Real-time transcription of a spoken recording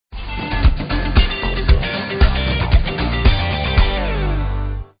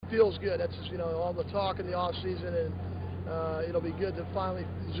good. That's just, all the talk in the off season, and it'll be good to finally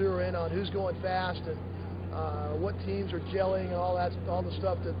zero in on who's going fast and what teams are gelling and all the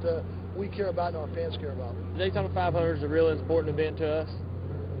stuff that we care about and our fans care about. The Daytona 500 is a really important event to us.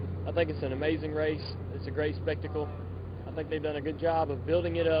 I think it's an amazing race. It's a great spectacle. I think they've done a good job of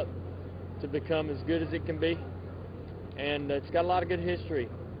building it up to become as good as it can be. And it's got a lot of good history.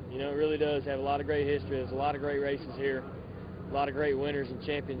 It really does have a lot of great history. There's a lot of great races here. A lot of great winners and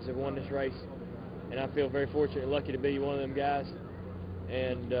champions have won this race. And I feel very fortunate and lucky to be one of them guys.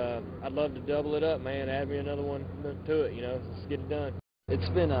 And I'd love to double it up, man. Add me another one to it, Let's get it done. It's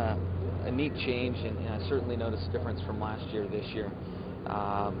been a neat change, and I certainly noticed a difference from last year to this year.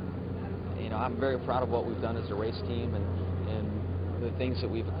 I'm very proud of what we've done as a race team and the things that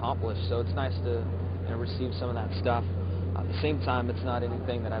we've accomplished. So it's nice to receive some of that stuff. At the same time, it's not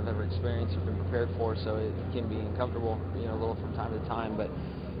anything that I've ever experienced or been prepared for, so it can be uncomfortable, a little from time to time. But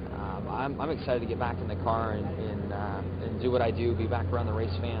I'm excited to get back in the car and do what I do, be back around the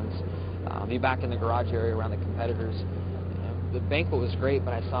race fans, be back in the garage area around the competitors. The banquet was great,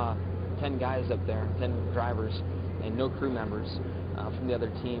 but I saw 10 guys up there, 10 drivers, and no crew members from the other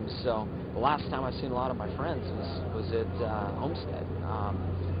teams. So the last time I've seen a lot of my friends was at Homestead.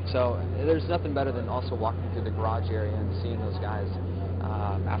 So there's nothing better than also walking through the garage area and seeing those guys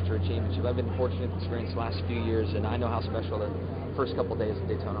after a championship. I've been fortunate to experience the last few years, and I know how special the first couple of days at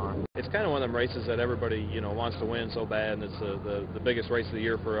Daytona are. It's kind of one of them races that everybody wants to win so bad, and it's the biggest race of the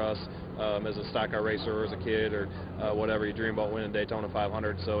year for us as a stock car racer or as a kid or whatever. You dream about winning Daytona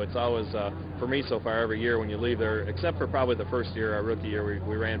 500. So it's always for me so far every year when you leave there, except for probably the first year, our rookie year,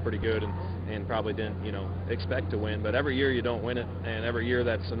 we ran pretty good and probably didn't expect to win. But every year you don't win it, and every year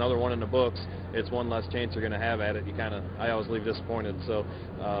that's another one in the books. It's one less chance you're going to have at it. I always leave disappointed. So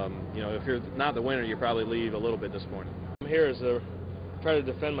if you're not the winner, you probably leave a little bit disappointed. I'm here as a try to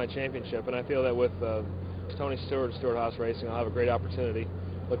defend my championship, and I feel that with Tony Stewart Haas Racing, I'll have a great opportunity.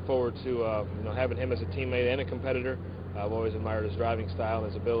 Look forward to having him as a teammate and a competitor. I've always admired his driving style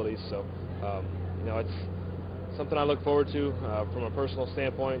and his abilities, so it's something I look forward to from a personal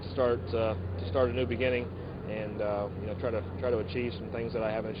standpoint. To start a new beginning, and try to achieve some things that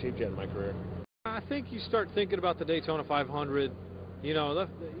I haven't achieved yet in my career. I think you start thinking about the Daytona 500.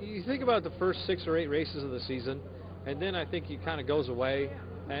 You think about the first 6 or 8 races of the season, and then I think it kind of goes away,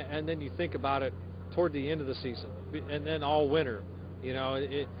 and then you think about it toward the end of the season, and then all winter.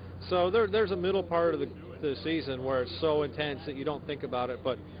 So there's a middle part of the season where it's so intense that you don't think about it.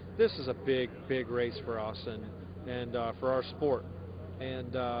 But this is a big race for us and for our sport,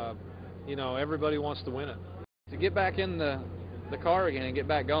 and everybody wants to win it. To get back in the car again and get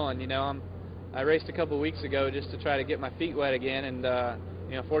back going, I raced a couple weeks ago just to try to get my feet wet again,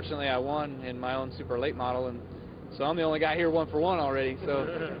 and fortunately I won in my own super late model, and so I'm the only guy here 1 for 1 already,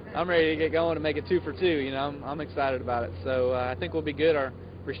 so I'm ready to get going and make it 2 for 2. I'm excited about it. So I think we'll be good. Our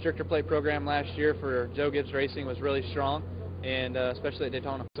restrictor plate program last year for Joe Gibbs Racing was really strong, and especially at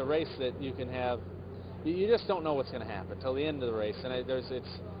Daytona. It's a race that you can have, you just don't know what's going to happen till the end of the race, and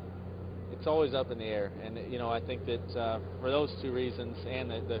it's always up in the air. And I think that for those 2 reasons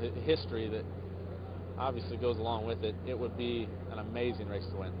and the history that obviously goes along with it, it would be an amazing race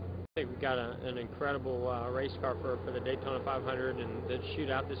to win. I think we've got an incredible race car for the Daytona 500 and the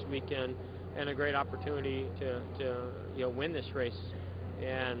shootout this weekend, and a great opportunity to win this race.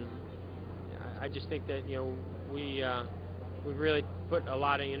 And I just think that we've really put a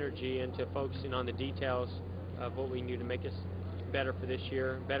lot of energy into focusing on the details of what we can do to make us better for this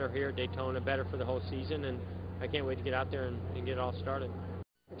year, better here at Daytona, better for the whole season. And I can't wait to get out there and get it all started.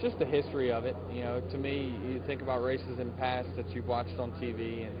 Just the history of it. To me, you think about races in the past that you've watched on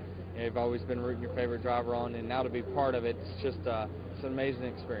TV, and you've always been rooting your favorite driver on, and now to be part of it, it's an amazing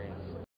experience.